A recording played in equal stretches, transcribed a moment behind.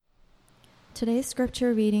Today's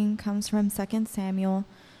scripture reading comes from 2 Samuel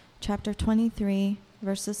chapter 23,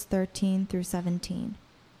 verses 13 through 17.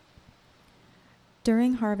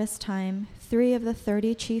 During harvest time, 3 of the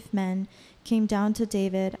 30 chief men came down to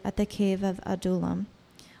David at the cave of Adullam,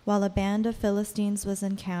 while a band of Philistines was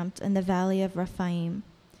encamped in the valley of Rephaim.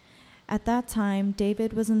 At that time,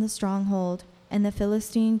 David was in the stronghold, and the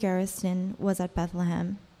Philistine garrison was at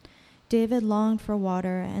Bethlehem. David longed for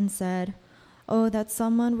water and said, "Oh, that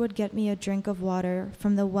someone would get me a drink of water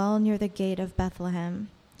from the well near the gate of Bethlehem."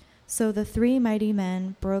 So the 3 mighty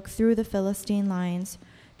men broke through the Philistine lines,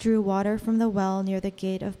 drew water from the well near the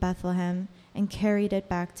gate of Bethlehem, and carried it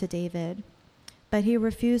back to David. But he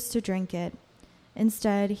refused to drink it.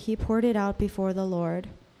 Instead, he poured it out before the Lord.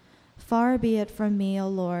 "Far be it from me, O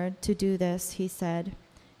Lord, to do this," he said.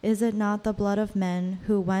 "Is it not the blood of men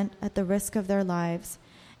who went at the risk of their lives?"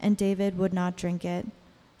 And David would not drink it.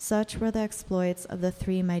 Such were the exploits of the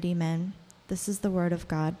 3 mighty men. This is the word of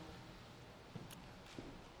God.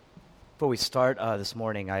 Before we start this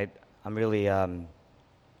morning, I'm really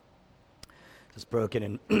just broken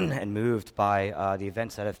and, and moved by the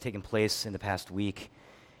events that have taken place in the past week.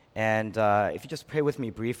 And if you just pray with me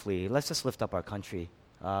briefly, let's just lift up our country,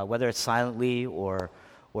 whether it's silently or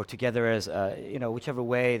together as whichever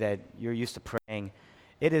way that you're used to praying.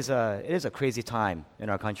 It is a crazy time in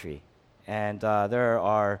our country. And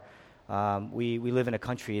we live in a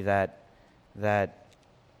country that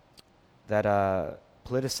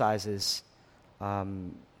politicizes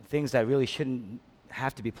things that really shouldn't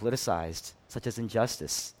have to be politicized, such as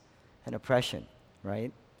injustice and oppression,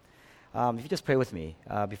 right? If you just pray with me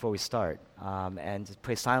before we start and just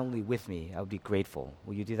pray silently with me, I would be grateful.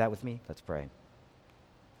 Will you do that with me? Let's pray.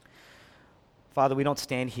 Father, we don't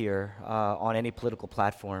stand here on any political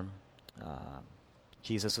platform.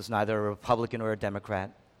 Jesus was neither a Republican or a Democrat.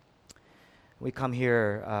 We come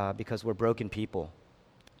here because we're broken people.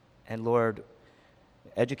 And Lord,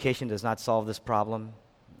 education does not solve this problem.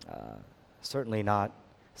 Certainly not.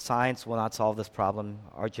 Science will not solve this problem.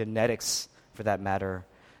 Our genetics, for that matter.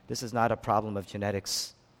 This is not a problem of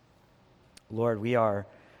genetics. Lord, we are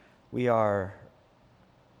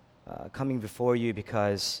coming before you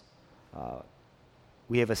because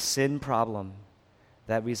we have a sin problem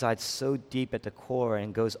that resides so deep at the core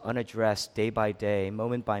and goes unaddressed day by day,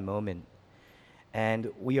 moment by moment.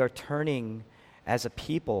 And we are turning as a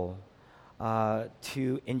people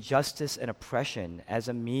to injustice and oppression as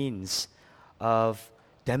a means of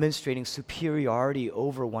demonstrating superiority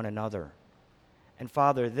over one another. And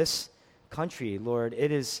Father, this country, Lord,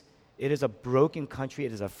 it is a broken country.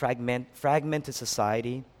 It is a fragmented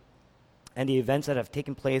society. And the events that have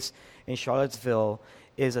taken place in Charlottesville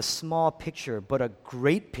is a small picture, but a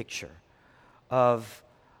great picture of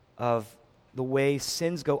the way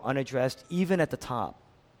sins go unaddressed, even at the top.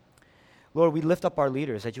 Lord, we lift up our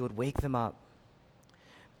leaders, that you would wake them up.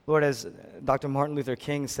 Lord, as Dr. Martin Luther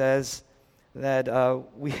King says, that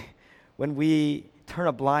when we turn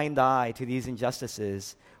a blind eye to these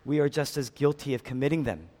injustices, we are just as guilty of committing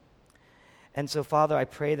them. And so, Father, I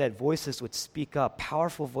pray that voices would speak up,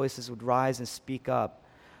 powerful voices would rise and speak up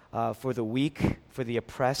for the weak, for the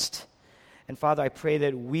oppressed. And Father, I pray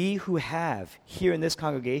that we who have here in this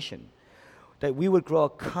congregation, that we would grow a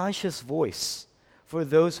conscious voice for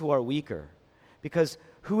those who are weaker. Because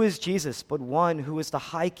who is Jesus but one who is the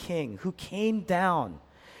high king, who came down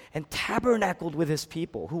and tabernacled with his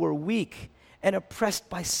people who were weak and oppressed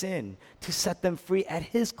by sin to set them free at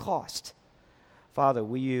his cost. Father,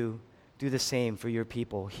 will you do the same for your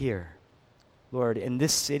people here? Lord, in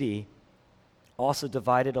this city, also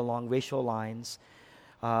divided along racial lines,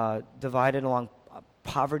 divided along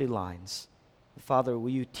poverty lines. Father, will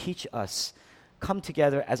you teach us, come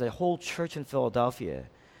together as a whole church in Philadelphia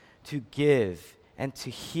to give and to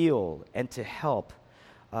heal and to help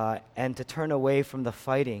and to turn away from the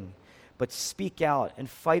fighting, but speak out and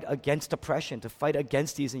fight against oppression, to fight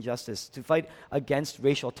against these injustices, to fight against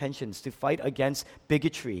racial tensions, to fight against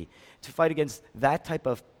bigotry, to fight against that type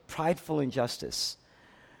of prideful injustice,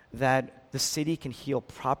 that the city can heal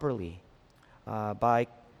properly by,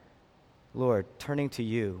 Lord, turning to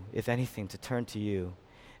you, if anything, to turn to you,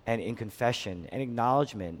 and in confession and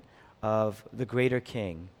acknowledgement of the greater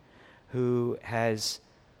King who has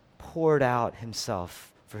poured out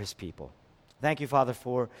himself for his people. Thank you, Father,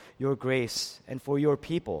 for your grace and for your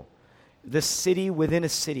people, this city within a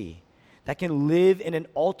city that can live in an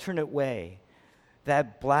alternate way,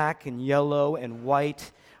 that black and yellow and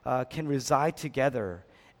white can reside together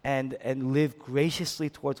and live graciously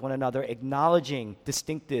towards one another, acknowledging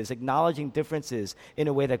distinctives, acknowledging differences in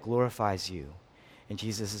a way that glorifies you. In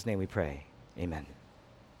Jesus' name we pray. Amen.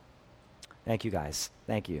 Thank you, guys.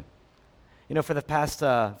 Thank you. For the past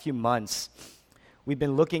few months, we've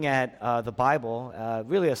been looking at the Bible,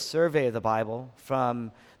 really a survey of the Bible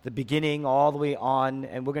from the beginning all the way on,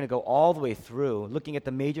 and we're going to go all the way through, looking at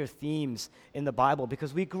the major themes in the Bible,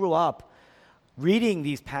 because we grew up reading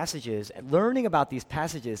these passages and learning about these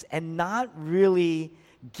passages and not really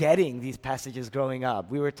getting these passages growing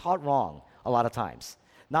up. We were taught wrong a lot of times.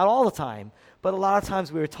 Not all the time, but a lot of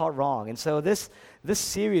times we were taught wrong. And so this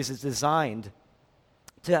series is designed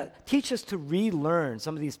to teach us to relearn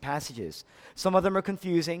some of these passages. Some of them are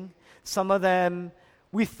confusing. Some of them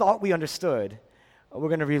we thought we understood. We're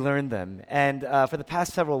going to relearn them. And for the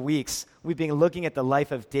past several weeks, we've been looking at the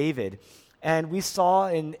life of David. And we saw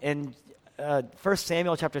in 1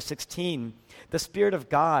 Samuel chapter 16, the Spirit of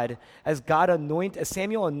God, as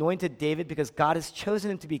Samuel anointed David because God has chosen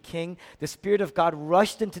him to be king, the Spirit of God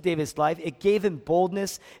rushed into David's life. It gave him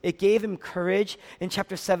boldness. It gave him courage. In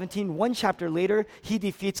chapter 17, one chapter later, he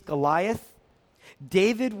defeats Goliath.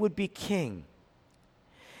 David would be king.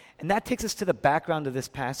 And that takes us to the background of this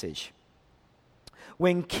passage.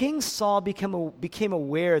 When King Saul became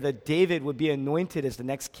aware that David would be anointed as the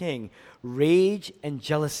next king, rage and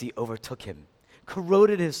jealousy overtook him,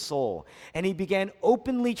 corroded his soul, and he began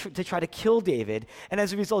openly to try to kill David. And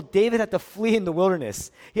as a result, David had to flee in the wilderness.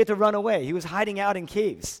 He had to run away. He was hiding out in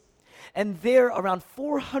caves. And there, around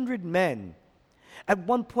 400 men at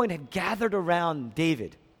one point had gathered around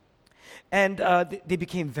David. And they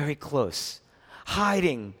became very close,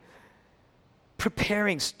 hiding,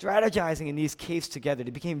 preparing, strategizing in these caves together. They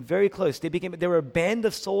became very close. They were a band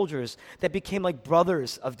of soldiers that became like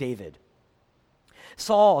brothers of David.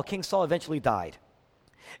 King Saul eventually died.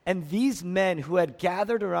 And these men who had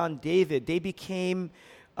gathered around David, they became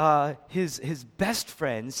his best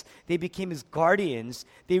friends. They became his guardians.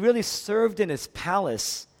 They really served in his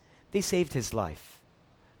palace. They saved his life.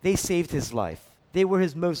 They were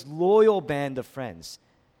his most loyal band of friends.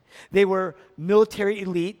 They were military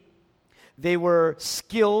elite. They were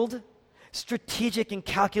skilled, strategic, and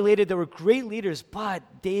calculated. They were great leaders, but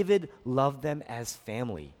David loved them as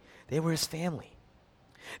family. They were his family.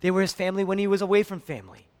 They were his family when he was away from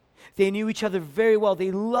family. They knew each other very well. They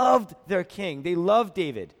loved their king. They loved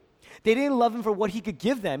David. They didn't love him for what he could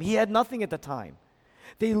give them. He had nothing at the time.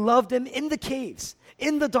 They loved him in the caves,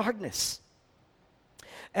 in the darkness.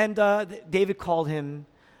 And David called them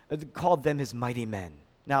his mighty men.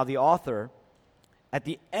 Now, the author, at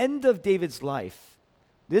the end of David's life,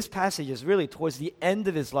 this passage is really towards the end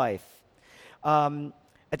of his life. At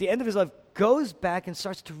the end of his life, goes back and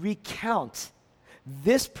starts to recount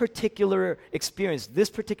this particular experience, this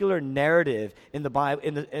particular narrative in the Bible,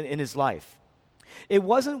 in his life. It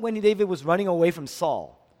wasn't when David was running away from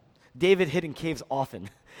Saul. David hid in caves often.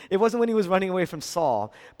 It wasn't when he was running away from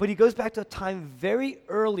Saul, but he goes back to a time very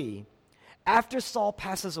early after Saul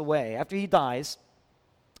passes away, after he dies.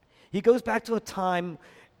 He goes back to a time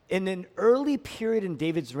in an early period in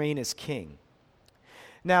David's reign as king.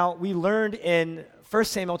 Now, we learned in 1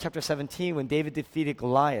 Samuel chapter 17, when David defeated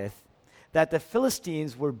Goliath, that the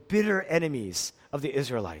Philistines were bitter enemies of the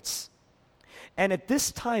Israelites. And at this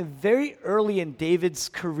time, very early in David's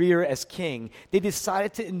career as king, they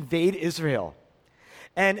decided to invade Israel.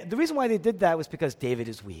 And the reason why they did that was because David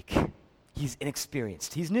is weak. He's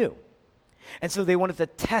inexperienced. He's new. And so they wanted to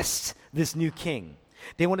test this new king.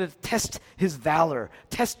 They wanted to test his valor,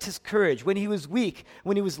 test his courage when he was weak,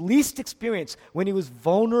 when he was least experienced, when he was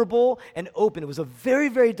vulnerable and open. It was a very,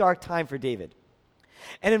 very dark time for David.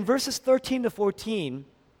 And in verses 13 to 14,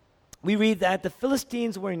 we read that the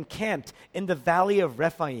Philistines were encamped in the valley of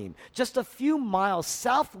Rephaim, just a few miles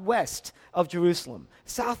southwest of Jerusalem.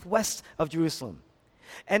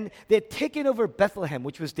 And they had taken over Bethlehem,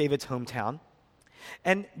 which was David's hometown.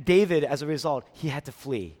 And David, as a result, he had to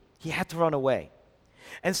flee. He had to run away.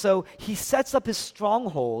 And so he sets up his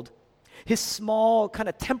stronghold, his small kind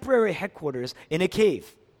of temporary headquarters in a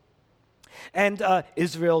cave. And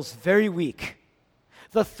Israel's very weak.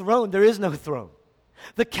 There is no throne.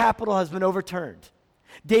 The capital has been overturned.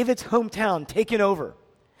 David's hometown taken over.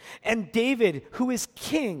 And David, who is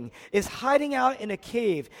king, is hiding out in a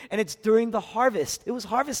cave, and it's during the harvest. It was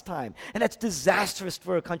harvest time, and that's disastrous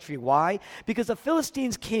for a country. Why? Because the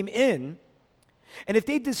Philistines came in, and if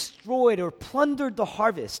they destroyed or plundered the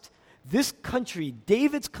harvest, this country,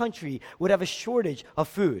 David's country, would have a shortage of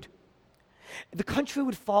food. The country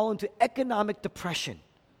would fall into economic depression.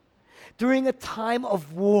 During a time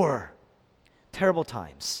of war, terrible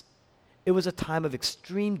times, it was a time of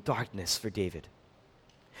extreme darkness for David.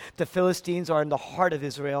 The Philistines are in the heart of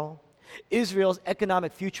Israel. Israel's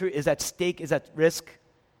economic future is at stake, is at risk.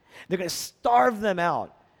 They're going to starve them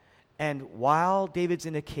out. And while David's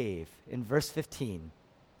in a cave, in verse 15,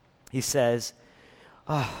 He says,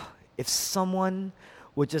 if someone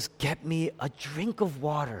would just get me a drink of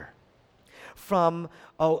water from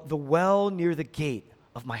the well near the gate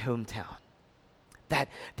of my hometown.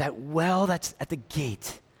 That well that's at the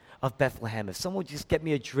gate of Bethlehem. If someone would just get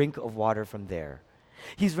me a drink of water from there.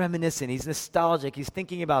 He's reminiscent. He's nostalgic. He's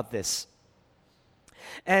thinking about this.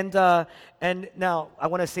 And now I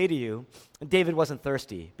want to say to you, David wasn't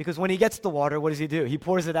thirsty, because when he gets the water, what does he do? He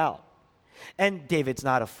pours it out. And David's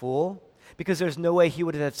not a fool, because there's no way he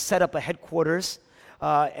would have set up a headquarters,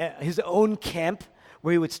 his own camp,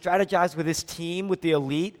 where he would strategize with his team, with the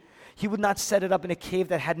elite. He would not set it up in a cave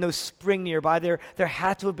that had no spring nearby. There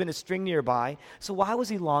had to have been a spring nearby. So why was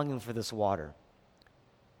he longing for this water?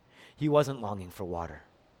 He wasn't longing for water.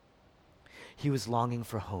 He was longing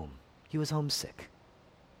for home. He was homesick.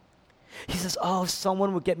 He says, if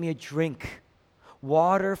someone would get me a drink,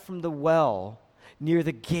 water from the well near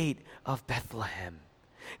the gate of Bethlehem,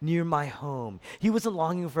 near my home. He wasn't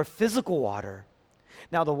longing for physical water.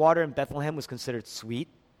 Now, the water in Bethlehem was considered sweet.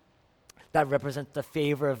 That represents the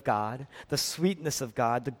favor of God, the sweetness of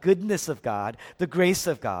God, the goodness of God, the grace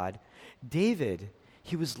of God. David,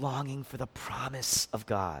 he was longing for the promise of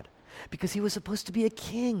God, because he was supposed to be a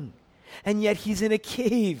king, and yet he's in a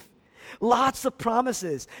cave. Lots of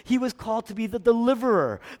promises. He was called to be the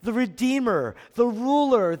deliverer, the redeemer, the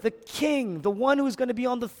ruler, the king, the one who was going to be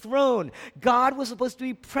on the throne. God was supposed to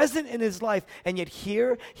be present in his life, and yet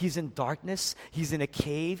here he's in darkness, he's in a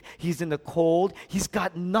cave, he's in the cold, he's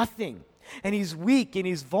got nothing, and he's weak and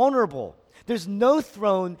he's vulnerable. There's no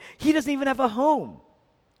throne. He doesn't even have a home.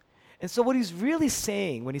 And so what he's really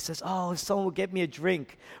saying when he says, if someone will get me a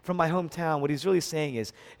drink from my hometown, what he's really saying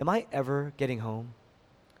is, am I ever getting home?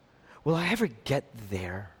 Will I ever get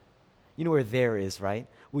there? You know where there is, right?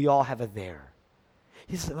 We all have a there.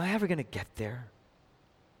 He says, am I ever going to get there?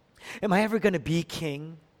 Am I ever going to be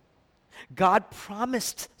king? God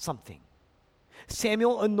promised something.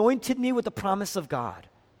 Samuel anointed me with the promise of God.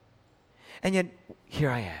 And yet, here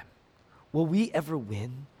I am. Will we ever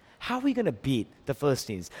win? How are we going to beat the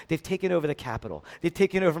Philistines? They've taken over the capital. They've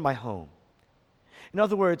taken over my home. In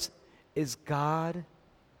other words, is God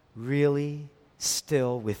really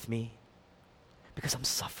still with me? Because I'm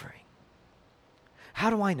suffering. How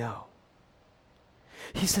do I know?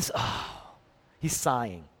 He says, he's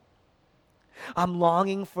sighing. I'm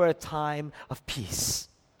longing for a time of peace.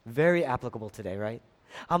 Very applicable today, right?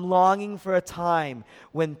 I'm longing for a time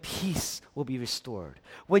when peace will be restored,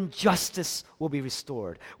 when justice will be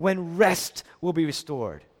restored, when rest will be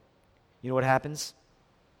restored. You know what happens?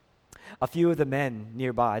 A few of the men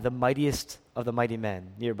nearby, the mightiest of the mighty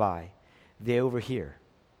men nearby, they overhear.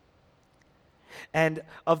 And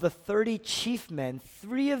of the 30 chief men,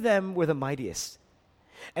 3 of them were the mightiest.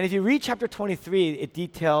 And if you read chapter 23, it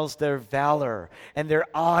details their valor and their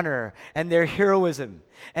honor and their heroism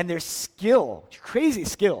and their skill, crazy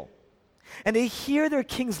skill. And they hear their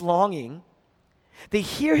king's longing, they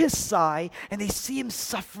hear his sigh, and they see him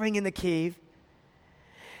suffering in the cave.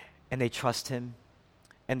 And they trust him,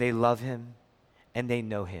 and they love him, and they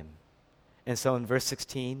know him. And so in verse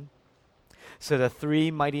 16, so the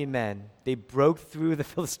 3 mighty men, they broke through the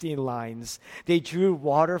Philistine lines. They drew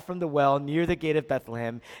water from the well near the gate of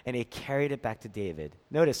Bethlehem, and they carried it back to David.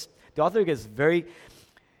 Notice, the author gets in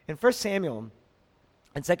 1 Samuel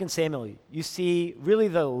and 2 Samuel, you see really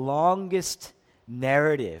the longest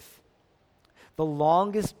narrative, the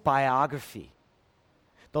longest biography,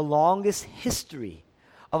 the longest history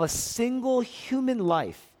of a single human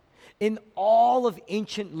life in all of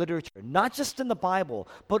ancient literature, not just in the Bible,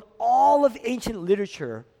 but all of ancient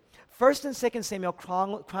literature. 1 and 2 Samuel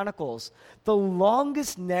chronicles the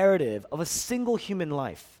longest narrative of a single human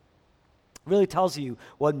life. Really tells you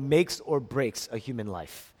what makes or breaks a human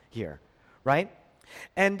life here, right?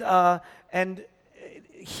 And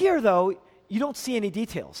here, though, you don't see any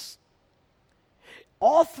details.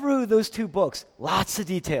 All through those 2 books, lots of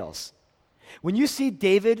details. When you see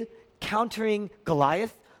David countering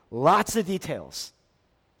Goliath, lots of details.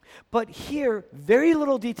 But here, very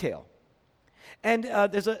little detail. And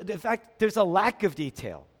in fact, there's a lack of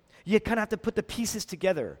detail. You kind of have to put the pieces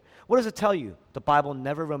together. What does it tell you? The Bible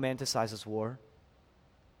never romanticizes war.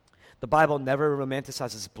 The Bible never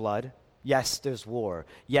romanticizes blood. Yes, there's war.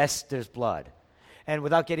 Yes, there's blood. And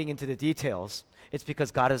without getting into the details, it's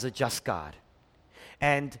because God is a just God.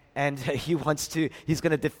 And he's going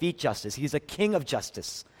to defeat justice. He's a king of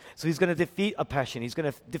justice. So he's going to defeat oppression. He's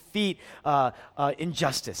going to defeat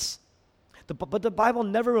injustice. But the Bible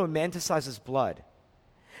never romanticizes blood.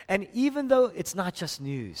 And even though it's not just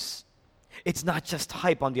news, it's not just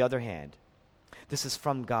hype on the other hand, This is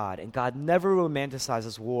from God, and God never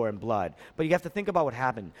romanticizes war and blood. But you have to think about what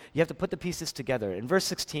happened. You have to put the pieces together. In verse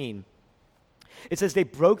 16, it says they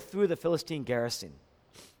broke through the Philistine garrison.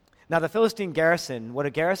 Now, the Philistine garrison, what a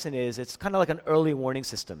garrison is, it's kind of like an early warning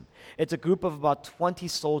system. It's a group of about 20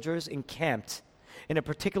 soldiers encamped in a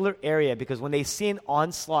particular area because when they see an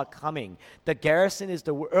onslaught coming, the garrison is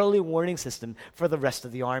the early warning system for the rest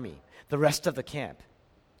of the army, the rest of the camp.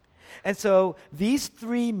 And so these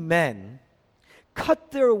 3 men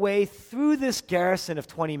cut their way through this garrison of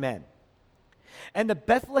 20 men. And the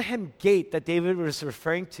Bethlehem gate that David was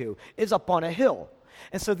referring to is up on a hill.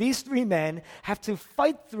 And so these 3 men have to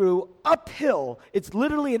fight through uphill. It's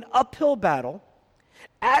literally an uphill battle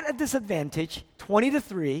at a disadvantage,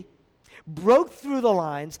 20-3, broke through the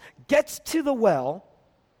lines, gets to the well.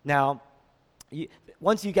 Now,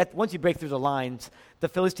 once you break through the lines, the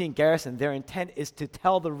Philistine garrison, their intent is to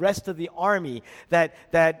tell the rest of the army that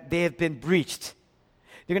they have been breached.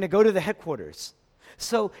 They're going to go to the headquarters.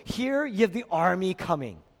 So here you have the army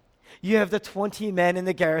coming. You have the 20 men in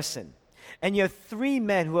the garrison. And you have 3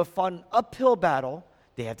 men who have fought an uphill battle.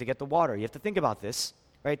 They have to get the water. You have to think about this,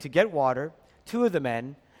 right? To get water, 2 of the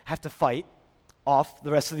men have to fight off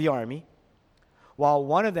the rest of the army, while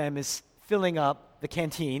one of them is filling up the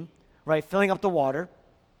canteen, right? Filling up the water.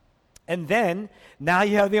 And then, now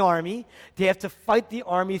you have the army. They have to fight the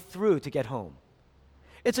army through to get home.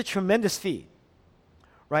 It's a tremendous feat,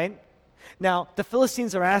 right? Now, the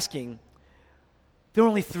Philistines are asking, there are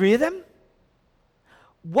only 3 of them?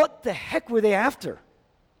 What the heck were they after?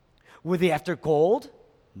 Were they after gold?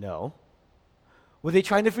 No. Were they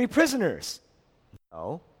trying to free prisoners?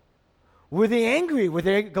 No. Were they angry? Were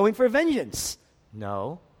they going for vengeance?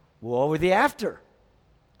 No. What were they after?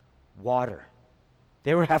 Water.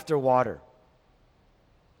 They were after water.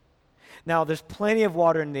 Now, there's plenty of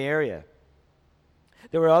water in the area.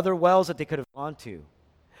 There were other wells that they could have gone to.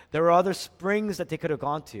 There were other springs that they could have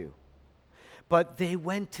gone to. But they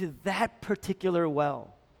went to that particular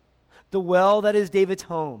well, the well that is David's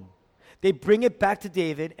home. They bring it back to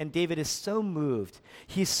David, and David is so moved.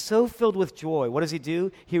 He's so filled with joy. What does he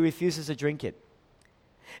do? He refuses to drink it.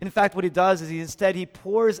 In fact, what he does is he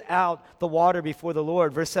pours out the water before the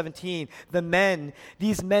Lord. Verse 17,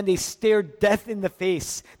 these men, they stare death in the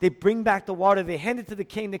face. They bring back the water. They hand it to the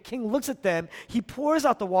king. The king looks at them. He pours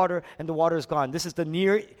out the water, and the water is gone. This is the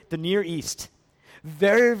Near East.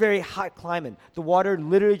 Very, very hot climate. The water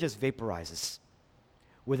literally just vaporizes.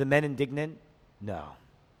 Were the men indignant? No.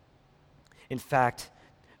 In fact,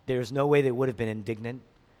 there's no way they would have been indignant.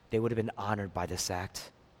 They would have been honored by this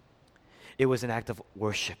act. It was an act of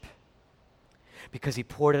worship because he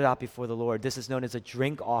poured it out before the Lord. This is known as a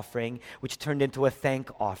drink offering, which turned into a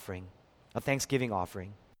thanksgiving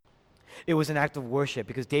offering. It was an act of worship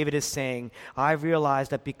because David is saying, I realize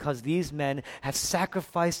that because these men have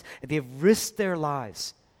sacrificed and they have risked their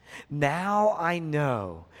lives, now I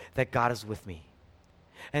know that God is with me.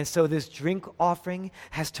 And so this drink offering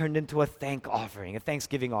has turned into a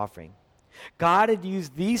thanksgiving offering. God had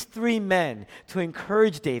used these 3 men to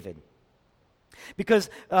encourage David. Because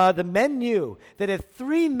the men knew that if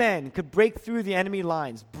 3 men could break through the enemy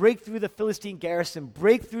lines, break through the Philistine garrison,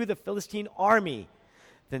 break through the Philistine army,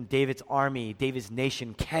 then David's army, David's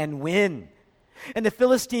nation can win. And the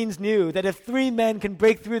Philistines knew that if 3 men can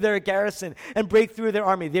break through their garrison and break through their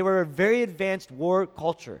army, they were a very advanced war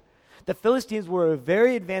culture. The Philistines were a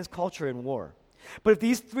very advanced culture in war. But if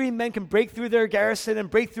these 3 men can break through their garrison and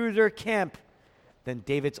break through their camp, then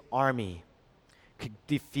David's army could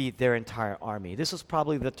defeat their entire army. This was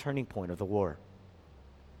probably the turning point of the war.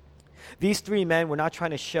 These 3 men were not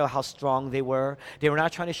trying to show how strong they were. They were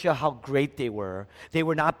not trying to show how great they were. They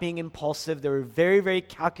were not being impulsive. They were very, very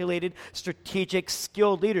calculated, strategic,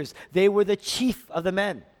 skilled leaders. They were the chief of the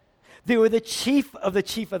men. They were the chief of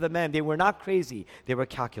the men. They were not crazy. They were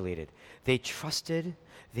calculated. They trusted,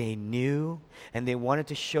 they knew, and they wanted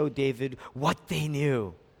to show David what they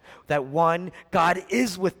knew. That 1, God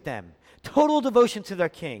is with them. Total devotion to their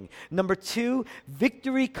king. Number 2,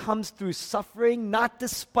 victory comes through suffering, not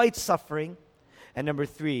despite suffering. And number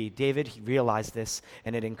 3, David realized this,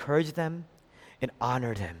 and it encouraged them and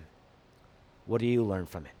honored him. What do you learn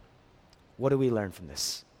from it? What do we learn from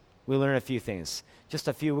this? We learn a few things. Just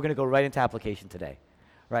a few. We're going to go right into application today,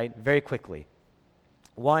 right? Very quickly.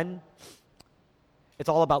 1, it's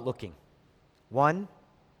all about looking. 1,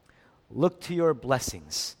 look to your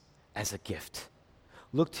blessings as a gift.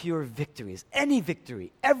 Look to your victories, any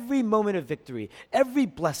victory, every moment of victory, every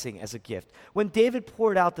blessing as a gift. When David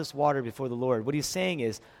poured out this water before the Lord, what he's saying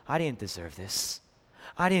is, I didn't deserve this.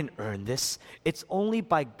 I didn't earn this. It's only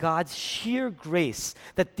by God's sheer grace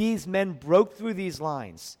that these men broke through these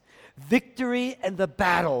lines. Victory and the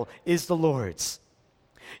battle is the Lord's.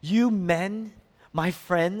 You men, my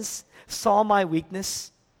friends, saw my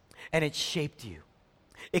weakness, and it shaped you.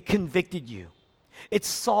 It convicted you.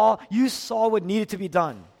 You saw what needed to be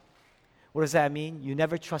done. What does that mean? You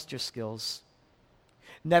never trust your skills.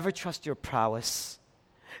 Never trust your prowess.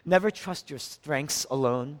 Never trust your strengths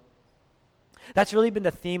alone. That's really been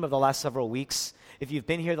the theme of the last several weeks. If you've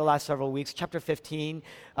been here the last several weeks, chapter 15,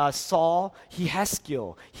 Saul, he has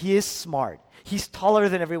skill. He is smart. He's taller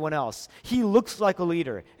than everyone else. He looks like a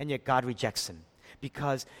leader, and yet God rejects him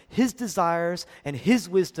because his desires and his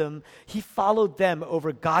wisdom, he followed them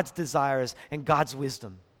over God's desires and God's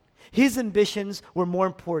wisdom. His ambitions were more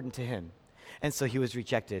important to him, and so he was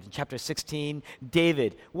rejected. In chapter 16,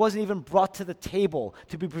 David wasn't even brought to the table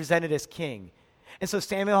to be presented as king. And so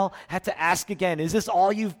Samuel had to ask again, is this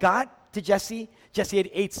all you've got to Jesse? Jesse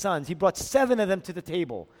had 8 sons. He brought 7 of them to the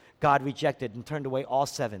table. God rejected and turned away all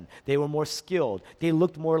 7. They were more skilled. They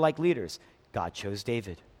looked more like leaders. God chose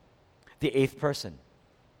David, the 8th person.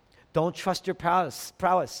 Don't trust your prowess.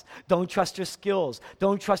 Don't trust your skills.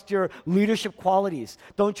 Don't trust your leadership qualities.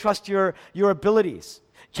 Don't trust your abilities.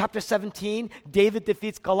 Chapter 17, David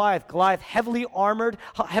defeats Goliath. Goliath, heavily armored,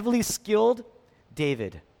 heavily skilled.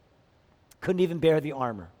 David couldn't even bear the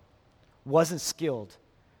armor. Wasn't skilled.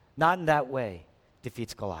 Not in that way.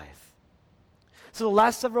 Defeats Goliath. So the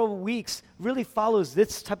last several weeks really follows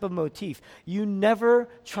this type of motif. You never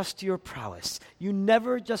trust your prowess. You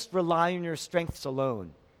never just rely on your strengths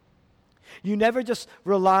alone. You never just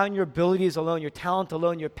rely on your abilities alone, your talent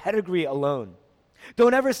alone, your pedigree alone.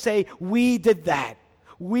 Don't ever say, we did that.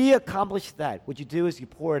 We accomplished that. What you do is you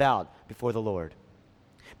pour it out before the Lord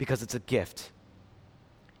because it's a gift.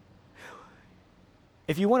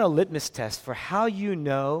 If you want a litmus test for how you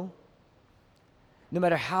know, no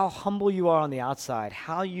matter how humble you are on the outside,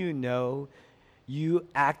 how you know you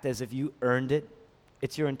act as if you earned it,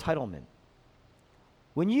 it's your entitlement.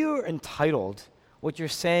 When you're entitled, what you're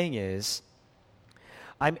saying is,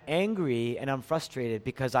 I'm angry and I'm frustrated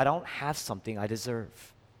because I don't have something I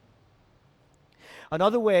deserve.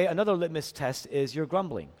 Another litmus test is you're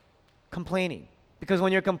grumbling, complaining. Because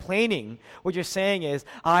when you're complaining, what you're saying is,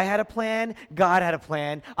 I had a plan, God had a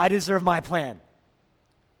plan, I deserve my plan.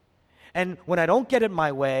 And when I don't get it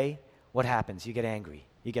my way, what happens? You get angry,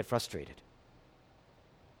 you get frustrated.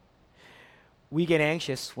 We get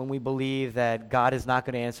anxious when we believe that God is not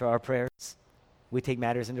going to answer our prayers. We take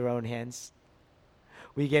matters into our own hands.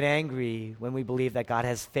 We get angry when we believe that God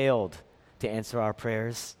has failed to answer our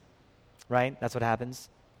prayers. Right? That's what happens.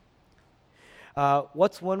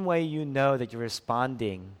 What's one way you know that you're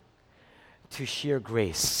responding to sheer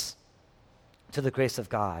grace, to the grace of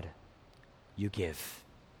God? You give.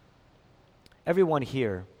 Everyone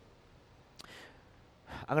here,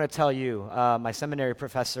 I'm going to tell you, my seminary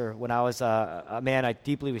professor, when I was a man I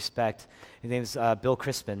deeply respect, his name's Bill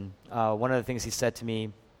Crispin, one of the things he said to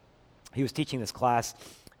me, he was teaching this class,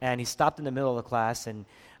 and he stopped in the middle of the class, and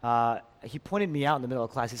he pointed me out in the middle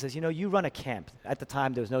of class. He says, you run a camp. At the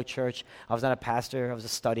time, there was no church. I was not a pastor. I was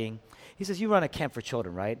just studying. He says, you run a camp for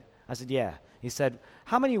children, right? I said, yeah. He said,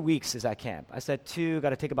 how many weeks is that camp? I said, 2,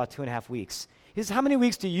 got to take about 2.5 weeks. He says, how many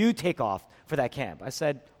weeks do you take off for that camp? I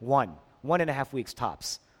said, 1.5 weeks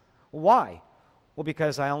tops. Why? Well,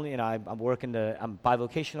 because I'm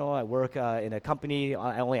bivocational. I work in a company.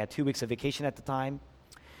 I only had 2 weeks of vacation at the time.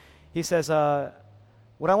 He says,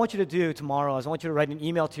 what I want you to do tomorrow is I want you to write an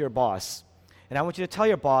email to your boss. And I want you to tell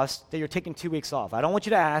your boss that you're taking 2 weeks off. I don't want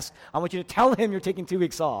you to ask. I want you to tell him you're taking 2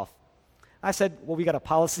 weeks off. I said, well, we got a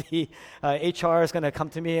policy. HR is going to come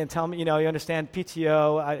to me and tell me, you understand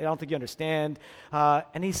PTO. I don't think you understand.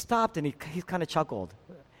 And he stopped and he kind of chuckled.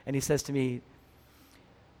 And he says to me,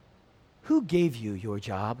 who gave you your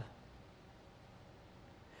job?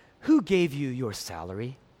 Who gave you your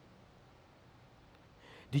salary?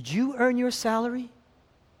 Did you earn your salary?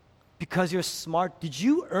 Because you're smart? Did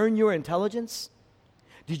you earn your intelligence?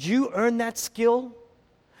 Did you earn that skill?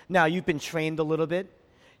 Now, you've been trained a little bit.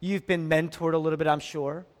 You've been mentored a little bit, I'm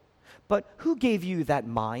sure. But who gave you that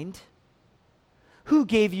mind? Who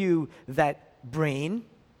gave you that brain?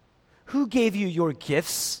 Who gave you your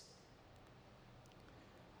gifts?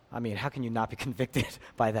 I mean, how can you not be convicted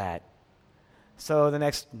by that? So the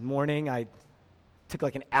next morning, I took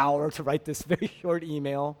like an hour to write this very short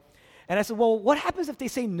email. And I said, well, what happens if they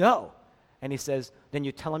say no? And he says, then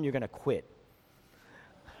you tell them you're going to quit.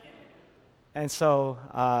 And so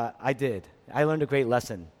I did. I learned a great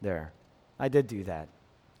lesson there. I did do that,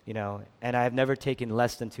 and I've never taken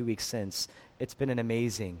less than 2 weeks since. It's been an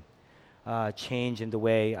amazing change in the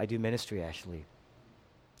way I do ministry, actually.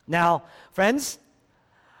 Now, friends,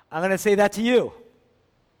 I'm going to say that to you.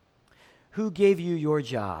 Who gave you your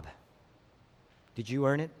job? Did you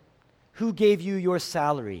earn it? Who gave you your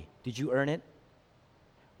salary? Did you earn it?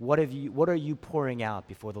 What are you pouring out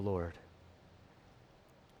before the Lord?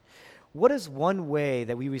 What is one way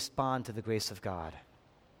that we respond to the grace of God?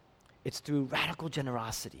 It's through radical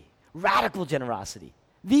generosity. Radical generosity.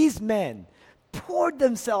 These men poured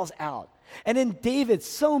themselves out. And then David,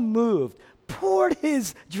 so moved, poured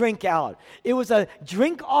his drink out. It was a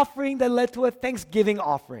drink offering that led to a thanksgiving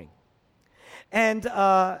offering. And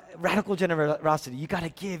radical generosity, you got to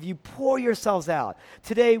give. You pour yourselves out.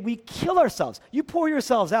 Today, we kill ourselves. You pour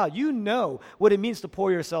yourselves out. You know what it means to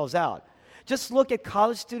pour yourselves out. Just look at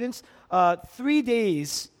college students 3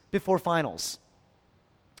 days before finals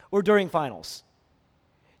or during finals.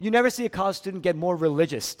 You never see a college student get more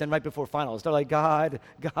religious than right before finals. They're like, God.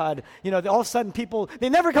 You know, all of a sudden people, they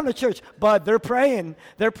never come to church, but they're praying,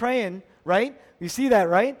 right? You see that,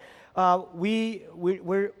 right?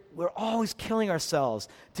 We're always killing ourselves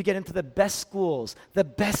to get into the best schools, the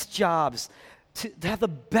best jobs, to have the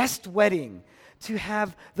best wedding, to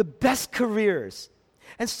have the best careers.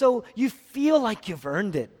 And so you feel like you've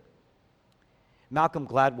earned it. Malcolm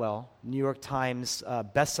Gladwell, New York Times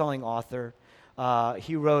best-selling author,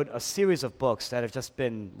 he wrote a series of books that have just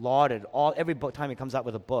been lauded. Every time he comes out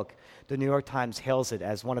with a book, the New York Times hails it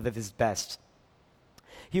as one of his best.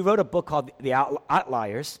 He wrote a book called The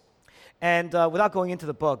Outliers. And without going into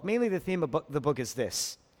the book, mainly the theme of the book is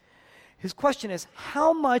this. His question is,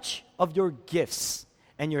 how much of your gifts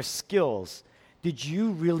and your skills did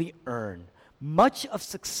you really earn? Much of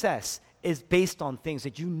success is based on things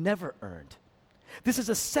that you never earned. This is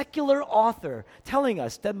a secular author telling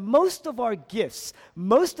us that most of our gifts,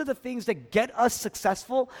 most of the things that get us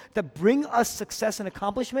successful, that bring us success and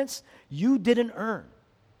accomplishments, you didn't earn.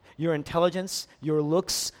 Your intelligence, your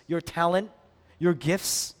looks, your talent, your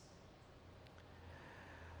gifts.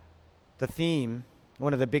 The theme,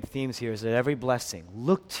 one of the big themes here is that every blessing,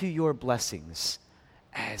 look to your blessings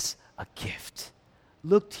as a gift.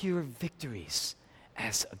 Look to your victories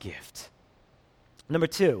as a gift. Number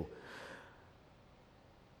 2,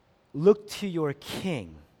 look to your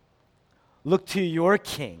king. Look to your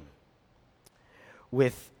king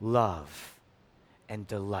with love and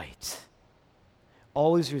delight.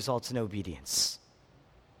 Always results in obedience.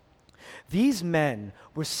 These men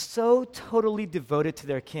were so totally devoted to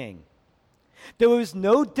their king. There was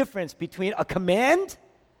no difference between a command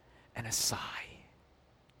and a sigh.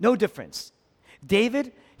 No difference.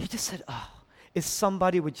 David, he just said, if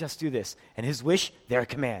somebody would just do this. And his wish, their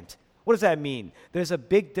command. What does that mean? There's a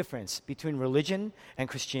big difference between religion and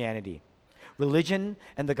Christianity. Religion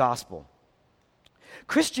and the gospel.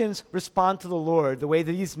 Christians respond to the Lord the way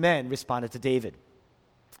these men responded to David,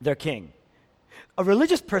 their king. A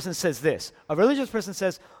religious person says this. A religious person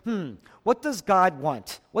says, what does God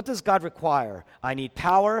want? What does God require? I need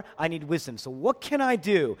power. I need wisdom. So what can I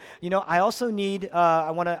do? You know, I also need,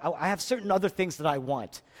 I have certain other things that I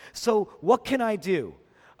want. So what can I do?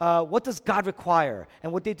 What does God require?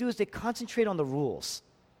 And what they do is they concentrate on the rules.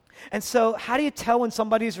 And so how do you tell when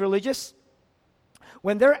somebody is religious?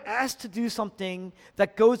 When they're asked to do something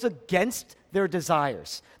that goes against their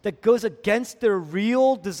desires, that goes against their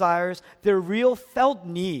real desires, their real felt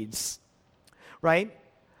needs, right?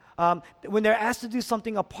 When they're asked to do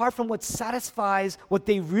something apart from what satisfies what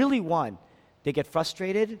they really want, they get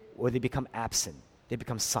frustrated or they become absent. They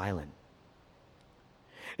become silent.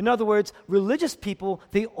 In other words, religious people,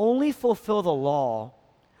 they only fulfill the law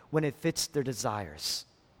when it fits their desires,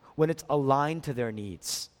 when it's aligned to their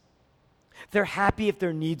needs. They're happy if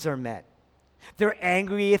their needs are met. They're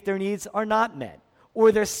angry if their needs are not met.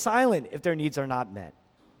 Or they're silent if their needs are not met.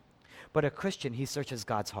 But a Christian, he searches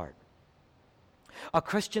God's heart. A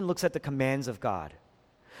Christian looks at the commands of God,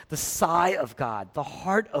 the sigh of God, the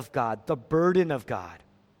heart of God, the burden of God.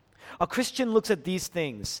 A Christian looks at these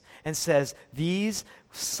things and says, these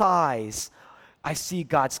sighs, I see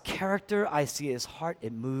God's character, I see his heart,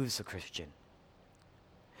 it moves a Christian.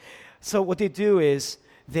 So what they do is,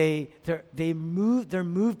 they're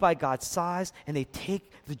moved by God's sighs, and they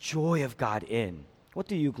take the joy of God in. What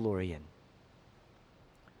do you glory in?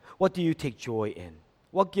 What do you take joy in?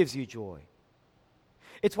 What gives you joy?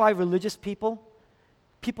 It's why religious people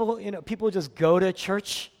just go to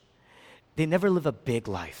church. They never live a big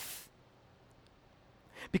life.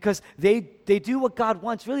 Because they do what God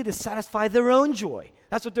wants really to satisfy their own joy.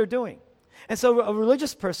 That's what they're doing. And so a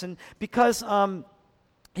religious person, because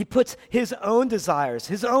he puts his own desires,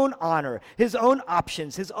 his own honor, his own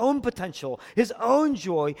options, his own potential, his own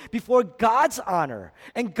joy before God's honor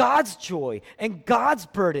and God's joy and God's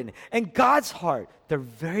burden and God's heart. They're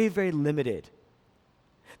very, very limited.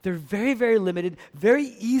 They're very, very limited,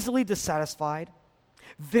 very easily dissatisfied,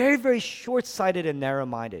 very, very short-sighted and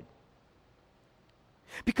narrow-minded.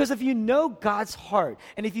 Because if you know God's heart,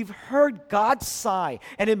 and if you've heard God's sigh,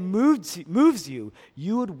 and it moves you,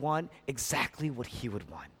 you would want exactly what He would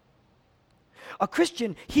want. A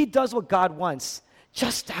Christian, he does what God wants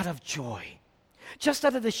just out of joy. Just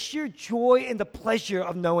out of the sheer joy and the pleasure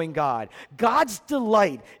of knowing God. God's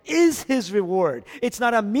delight is His reward. It's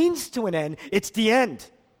not a means to an end, it's the end.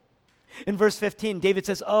 In verse 15, David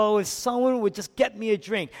says, oh, if someone would just get me a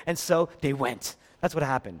drink. And so they went. That's what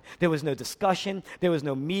happened. There was no discussion. There was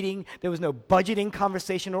no meeting. There was no budgeting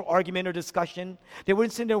conversation or argument or discussion. They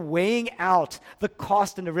weren't sitting there weighing out the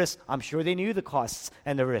cost and the risk. I'm sure they knew the costs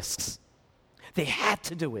and the risks. They had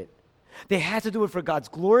to do it. They had to do it for God's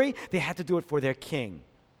glory. They had to do it for their king.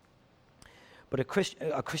 But a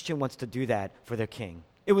Christian wants to do that for their king.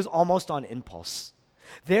 It was almost on impulse.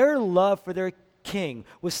 Their love for their king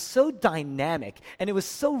was so dynamic and it was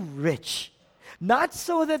so rich. Not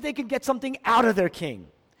so that they could get something out of their king.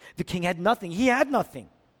 The king had nothing. He had nothing.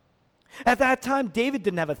 At that time, David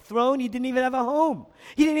didn't have a throne. He didn't even have a home.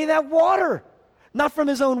 He didn't even have water. Not from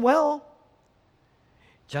his own well.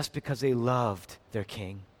 Just because they loved their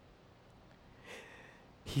king.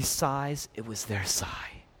 He sighs, it was their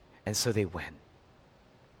sigh. And so they went.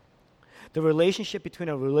 The relationship between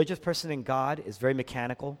a religious person and God is very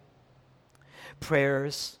mechanical.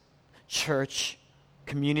 Prayers, church,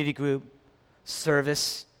 community group,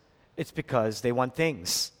 service, it's because they want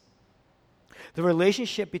things. The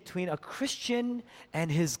relationship between a Christian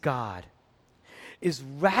and his God is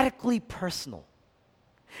radically personal.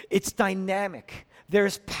 It's dynamic.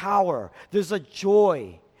 There's power. There's a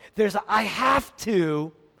joy. There's a I have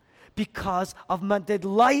to because of my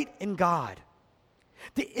delight in God.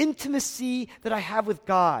 The intimacy that I have with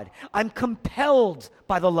God. I'm compelled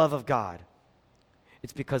by the love of God.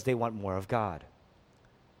 It's because they want more of God.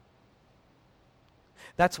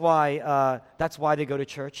 That's why they go to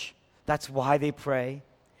church. That's why they pray.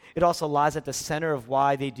 It also lies at the center of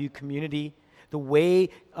why they do community. The way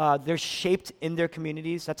they're shaped in their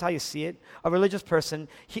communities, that's how you see it. A religious person,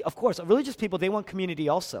 of course, religious people, they want community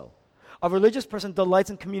also. A religious person delights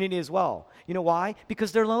in community as well. You know why?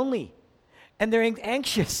 Because they're lonely, and they're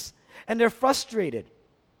anxious, and they're frustrated.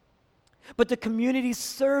 But the community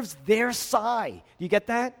serves their sigh. Do you get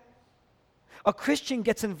that? A Christian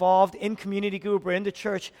gets involved in community group or in the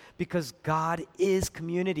church because God is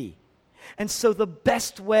community. And so the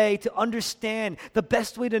best way to understand, the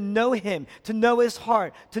best way to know Him, to know His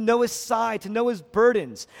heart, to know His side, to know His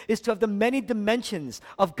burdens, is to have the many dimensions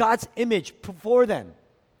of God's image before them.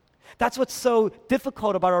 That's what's so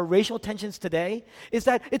difficult about our racial tensions today, is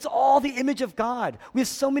that it's all the image of God. We have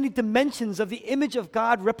so many dimensions of the image of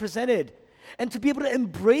God represented. And to be able to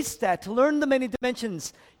embrace that, to learn the many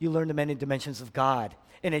dimensions, you learn the many dimensions of God,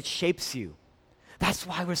 and it shapes you. That's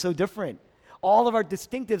why we're so different. All of our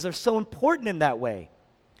distinctives are so important in that way.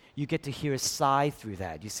 You get to hear a sigh through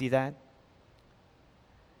that. You see that?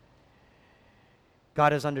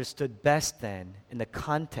 God is understood best then in the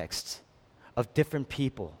context of different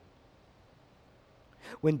people.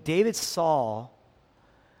 When David saw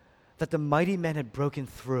that the mighty men had broken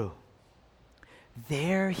through,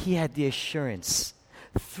 there he had the assurance,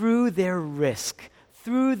 through their risk,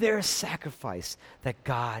 through their sacrifice, that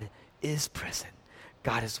God is present.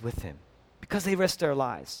 God is with him, because they risked their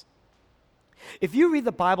lives. If you read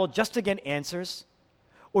the Bible just to get answers,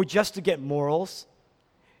 or just to get morals,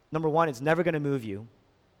 number one, it's never going to move you.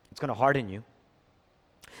 It's going to harden you.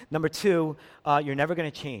 Number two, you're never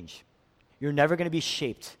going to change. You're never going to be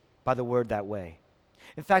shaped by the Word that way.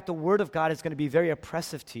 In fact, the Word of God is going to be very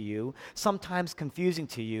oppressive to you, sometimes confusing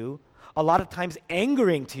to you, a lot of times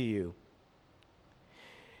angering to you.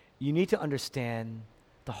 You need to understand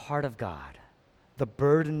the heart of God, the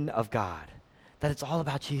burden of God, that it's all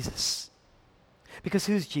about Jesus. Because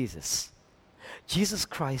who's Jesus? Jesus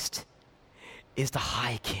Christ is the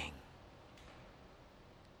high king.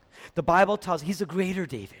 The Bible tells us he's a greater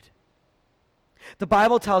David. The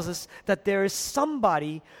Bible tells us that there is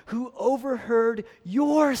somebody who overheard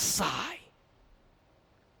your sigh.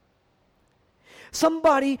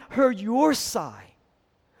 Somebody heard your sigh,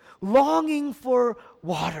 longing for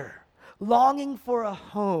water, longing for a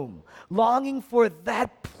home, longing for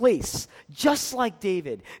that place, just like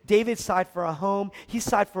David. David sighed for a home, he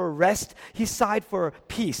sighed for a rest, he sighed for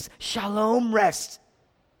peace, shalom rest.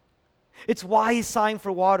 It's why he's sighing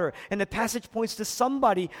for water. And the passage points to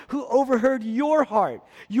somebody who overheard your heart,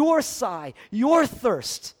 your sigh, your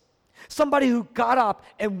thirst. Somebody who got up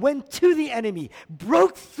and went to the enemy,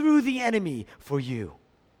 broke through the enemy for you.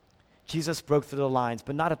 Jesus broke through the lines,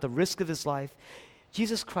 but not at the risk of his life.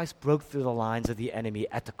 Jesus Christ broke through the lines of the enemy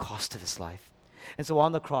at the cost of his life. And so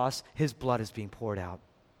on the cross, his blood is being poured out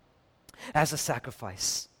as a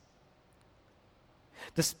sacrifice.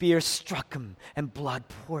 The spear struck him and blood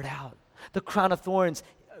poured out. The crown of thorns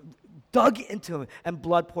dug into him and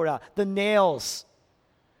blood poured out. The nails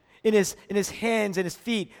in his hands and his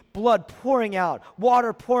feet, blood pouring out,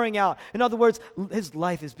 water pouring out. In other words, his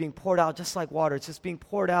life is being poured out just like water. It's just being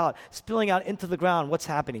poured out, spilling out into the ground. What's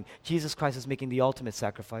happening? Jesus Christ is making the ultimate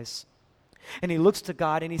sacrifice. And he looks to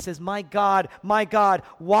God and he says, my God,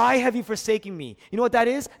 why have you forsaken me? You know what that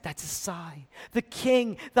is? That's a sigh. The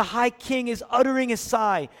king, the high king is uttering a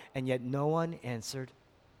sigh. And yet no one answered.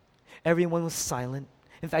 Everyone was silent.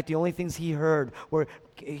 In fact, the only things he heard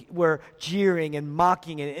were jeering and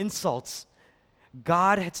mocking and insults.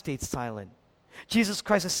 God had stayed silent. Jesus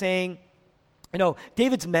Christ is saying,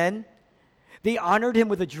 David's men, they honored him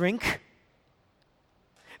with a drink.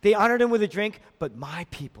 They honored him with a drink, but my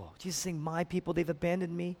people, Jesus is saying, my people, they've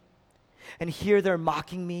abandoned me. And here they're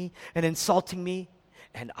mocking me and insulting me,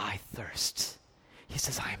 and I thirst. He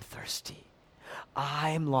says, I am thirsty. I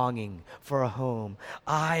am longing for a home.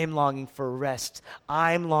 I am longing for rest.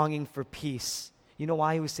 I am longing for peace. You know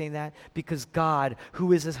why he was saying that? Because God,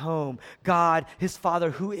 who is his home, God, his Father,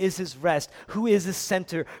 who is his rest, who is his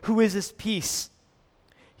center, who is his peace,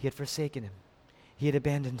 he had forsaken him. He had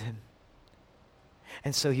abandoned him.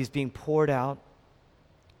 And so he's being poured out.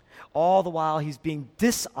 All the while he's being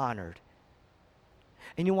dishonored.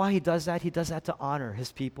 And you know why he does that? He does that to honor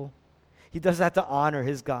his people. He does that to honor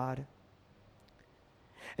his God.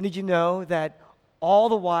 And did you know that all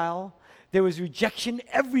the while there was rejection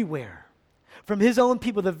everywhere from his own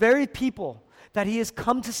people, the very people that he has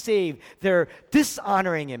come to save? They're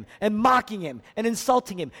dishonoring him and mocking him and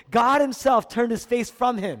insulting him. God himself turned his face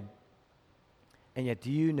from him. And yet, do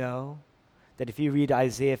you know that if you read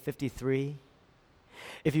Isaiah 53,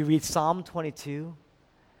 if you read Psalm 22,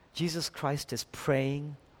 Jesus Christ is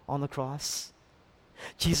praying on the cross.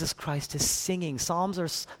 Jesus Christ is singing. Psalms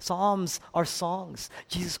are songs.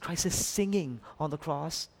 Jesus Christ is singing on the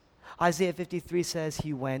cross. Isaiah 53 says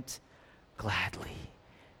he went gladly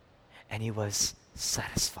and he was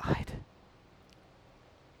satisfied.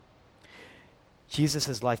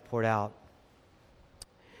 Jesus' life poured out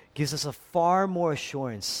gives us a far more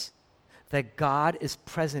assurance that God is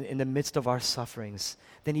present in the midst of our sufferings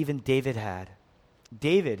than even David had.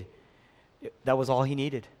 David, that was all he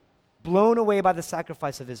needed. Blown away by the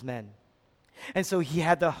sacrifice of his men. And so he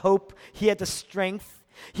had the hope, he had the strength,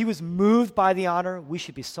 he was moved by the honor. We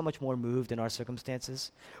should be so much more moved in our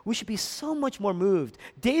circumstances. We should be so much more moved.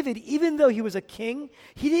 David, even though he was a king,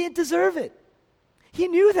 he didn't deserve it. He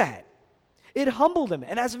knew that. It humbled him,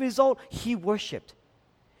 and as a result, he worshiped.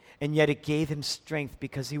 And yet it gave him strength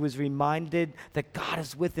because he was reminded that God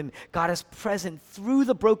is with him. God is present through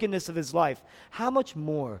the brokenness of his life. How much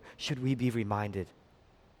more should we be reminded?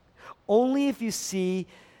 Only if you see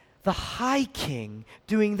the high king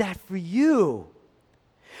doing that for you.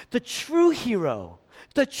 The true hero,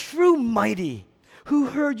 the true mighty, who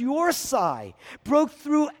heard your sigh, broke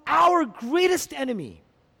through our greatest enemy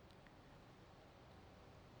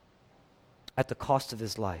at the cost of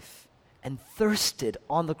his life, and thirsted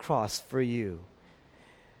on the cross for you.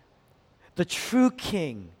 The true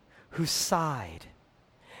king who sighed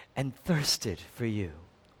and thirsted for you.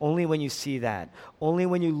 Only when you see that, only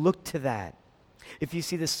when you look to that, if you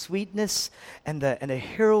see the sweetness and the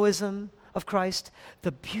heroism of Christ,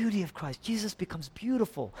 the beauty of Christ, Jesus becomes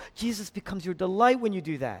beautiful. Jesus becomes your delight when you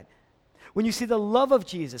do that. When you see the love of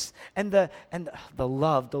Jesus and the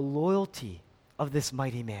love, the loyalty of this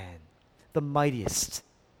mighty man, the mightiest.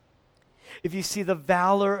 If you see the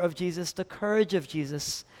valor of Jesus, the courage of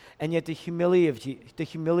Jesus, and yet the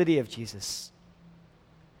humility of Jesus,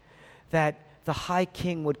 that the high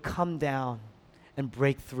king would come down and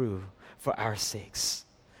break through for our sakes,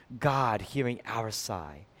 God hearing our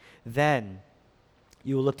sigh, then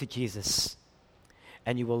you will look to Jesus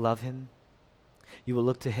and you will love him. You will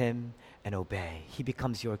look to him and obey. He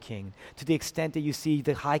becomes your king. To the extent that you see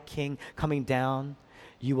the high king coming down,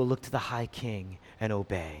 you will look to the high king and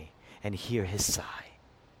obey and hear his sigh.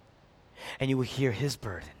 And you will hear his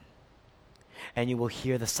burden. And you will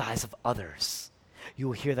hear the sighs of others. You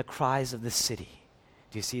will hear the cries of the city.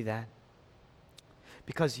 Do you see that?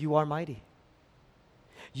 Because you are mighty.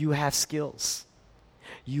 You have skills.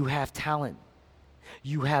 You have talent.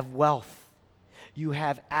 You have wealth. You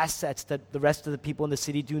have assets that the rest of the people in the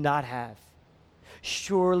city do not have.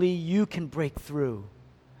 Surely you can break through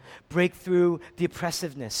the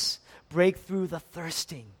oppressiveness, break through the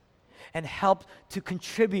thirsting, and help to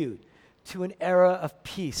contribute to an era of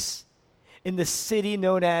peace in the city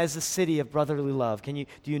known as the city of brotherly love. Do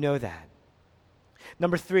you know that?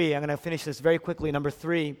 Number 3, I'm going to finish this very quickly. Number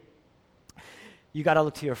 3, you got to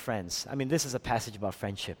look to your friends. I mean, this is a passage about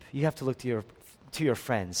friendship. You have to look to your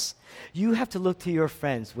friends. You have to look to your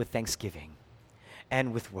friends with thanksgiving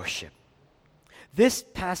and with worship. This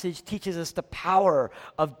passage teaches us the power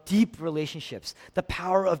of deep relationships, the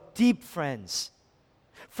power of deep friends.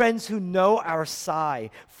 Friends who know our sigh,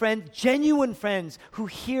 genuine friends who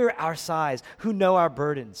hear our sighs, who know our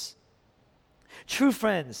burdens. True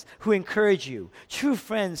friends who encourage you, true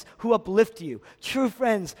friends who uplift you, true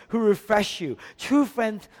friends who refresh you, true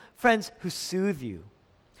friends who soothe you,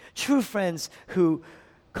 true friends who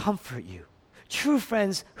comfort you, true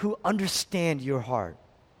friends who understand your heart.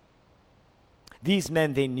 These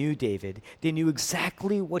men, they knew David. They knew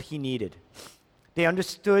exactly what he needed. They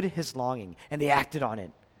understood his longing, and they acted on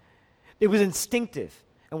it. It was instinctive.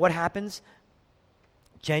 And what happens?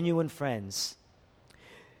 Genuine friends,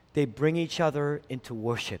 they bring each other into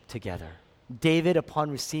worship together. David, upon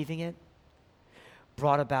receiving it,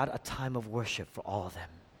 brought about a time of worship for all of them.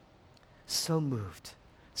 So moved,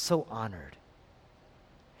 so honored.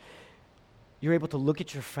 You're able to look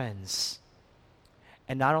at your friends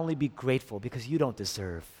and not only be grateful because you don't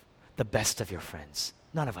deserve the best of your friends.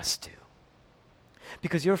 None of us do.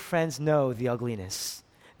 Because your friends know the ugliness.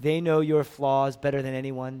 They know your flaws better than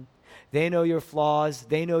anyone. They know your flaws.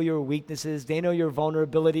 They know your weaknesses. They know your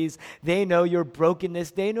vulnerabilities. They know your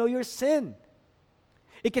brokenness. They know your sin.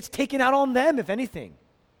 It gets taken out on them, if anything.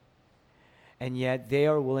 And yet they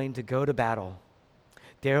are willing to go to battle.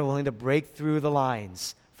 They are willing to break through the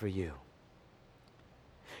lines for you.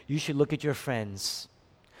 You should look at your friends,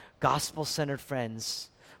 gospel-centered friends,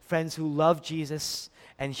 friends who love Jesus,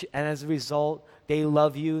 and as a result, they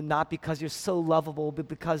love you not because you're so lovable, but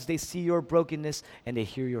because they see your brokenness and they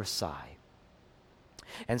hear your sigh.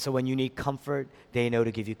 And so when you need comfort, they know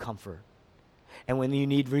to give you comfort. And when you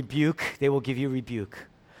need rebuke, they will give you rebuke.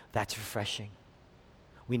 That's refreshing.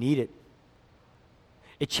 We need it.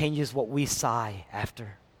 It changes what we sigh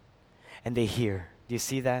after. And they hear. Do you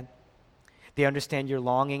see that? They understand your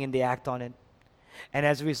longing and they act on it. And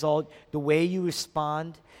as a result, the way you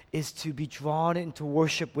respond is to be drawn into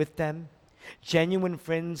worship with them. Genuine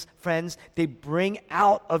friends, they bring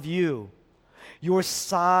out of you your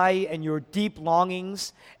sigh and your deep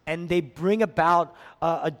longings, and they bring about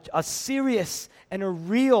a serious and a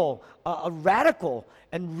real, a radical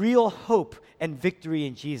and real hope and victory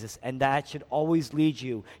in Jesus. And that should always lead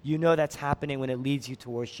you. You know that's happening when it leads you to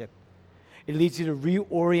worship. It leads you to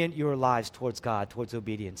reorient your lives towards God, towards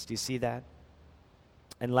obedience. Do you see that?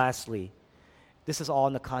 And lastly, this is all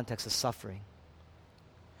in the context of suffering.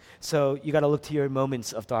 So you got to look to your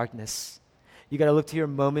moments of darkness. You got to look to your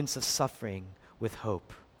moments of suffering with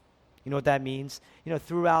hope. You know what that means? You know,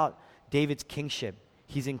 throughout David's kingship,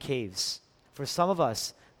 he's in caves. For some of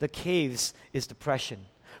us, the caves is depression.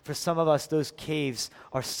 For some of us, those caves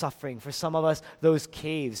are suffering. For some of us, those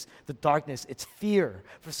caves, the darkness, it's fear.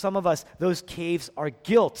 For some of us, those caves are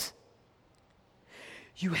guilt.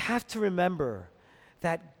 You have to remember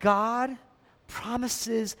that God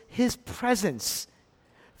promises his presence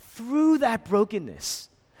through that brokenness,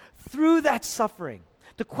 through that suffering.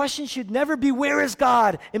 The question should never be, where is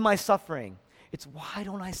God in my suffering? It's, why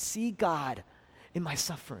don't I see God in my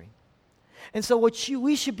suffering? And so what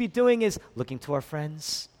we should be doing is looking to our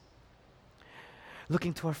friends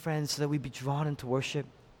so that we be drawn into worship,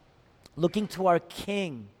 looking to our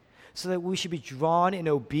King so that we should be drawn in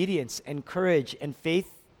obedience and courage and faith,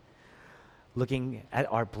 looking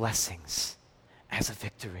at our blessings as a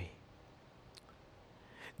victory.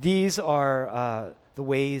 These are the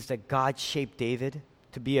ways that God shaped David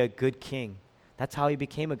to be a good king. That's how he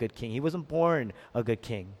became a good king. He wasn't born a good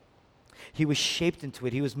king. He was shaped into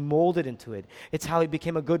it. He was molded into it. It's how he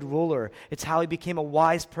became a good ruler. It's how he became a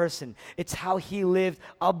wise person. It's how he lived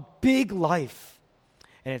a big life.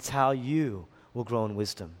 And it's how you will grow in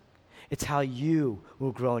wisdom. It's how you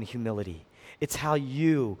will grow in humility. It's how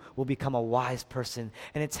you will become a wise person.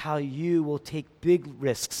 And it's how you will take big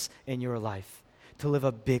risks in your life to live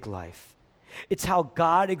a big life. It's how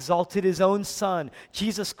God exalted his own Son,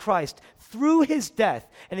 Jesus Christ, through his death.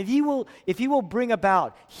 And if he will bring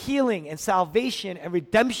about healing and salvation and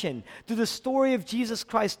redemption through the story of Jesus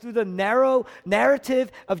Christ, through the narrow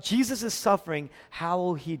narrative of Jesus' suffering, how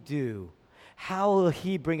will he do? How will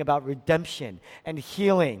he bring about redemption and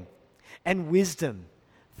healing and wisdom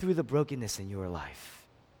through the brokenness in your life?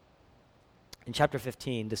 In chapter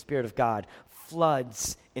 15, the Spirit of God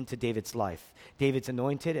floods into David's life. David's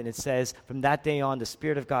anointed, and it says from that day on, the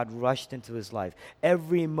Spirit of God rushed into his life.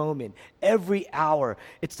 Every moment, every hour,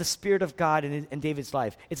 it's the Spirit of God in David's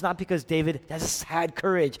life. It's not because David has had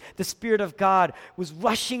courage. The Spirit of God was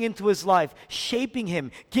rushing into his life, shaping him,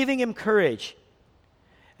 giving him courage.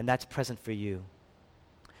 And that's present for you.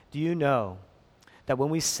 Do you know that when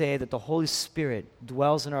we say that the Holy Spirit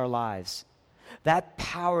dwells in our lives, that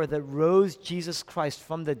power that rose Jesus Christ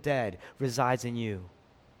from the dead resides in you?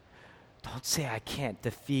 Don't say, I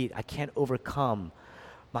can't overcome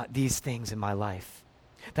these things in my life,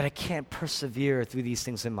 that I can't persevere through these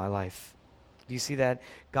things in my life. Do you see that?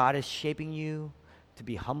 God is shaping you to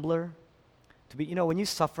be humbler, when you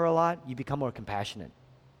suffer a lot, you become more compassionate.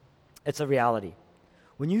 It's a reality.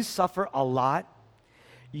 When you suffer a lot,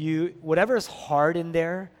 whatever is hard in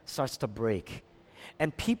there starts to break.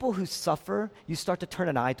 And people who suffer, you start to turn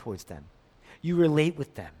an eye towards them. You relate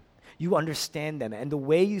with them. You understand them. And the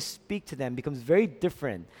way you speak to them becomes very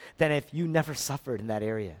different than if you never suffered in that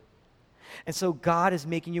area. And so God is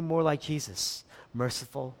making you more like Jesus.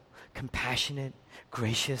 Merciful, compassionate,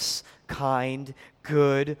 gracious, kind,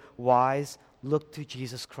 good, wise. Look to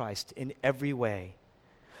Jesus Christ in every way.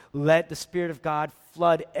 Let the Spirit of God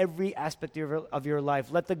flood every aspect of your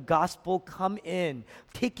life. Let the gospel come in.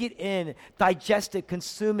 Take it in. Digest it.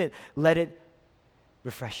 Consume it. Let it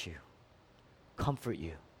refresh you. Comfort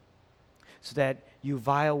you. So that you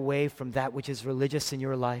vie away from that which is religious in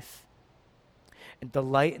your life and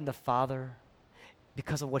delight in the Father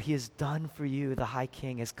because of what He has done for you. The High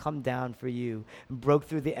King has come down for you and broke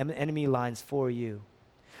through the enemy lines for you.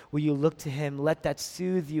 Will you look to Him? Let that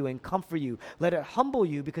soothe you and comfort you. Let it humble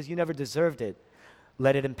you because you never deserved it.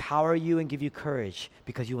 Let it empower you and give you courage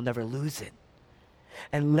because you will never lose it.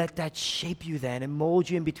 And let that shape you then and mold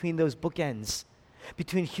you in between those bookends.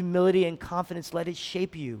 Between humility and confidence, let it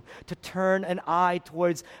shape you to turn an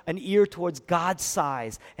ear towards God's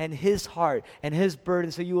size and His heart and His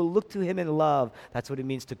burden so you will look to Him in love. That's what it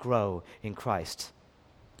means to grow in Christ.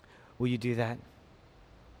 Will you do that?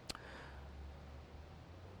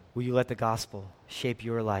 Will you let the gospel shape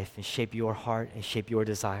your life and shape your heart and shape your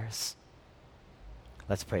desires?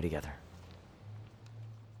 Let's pray together.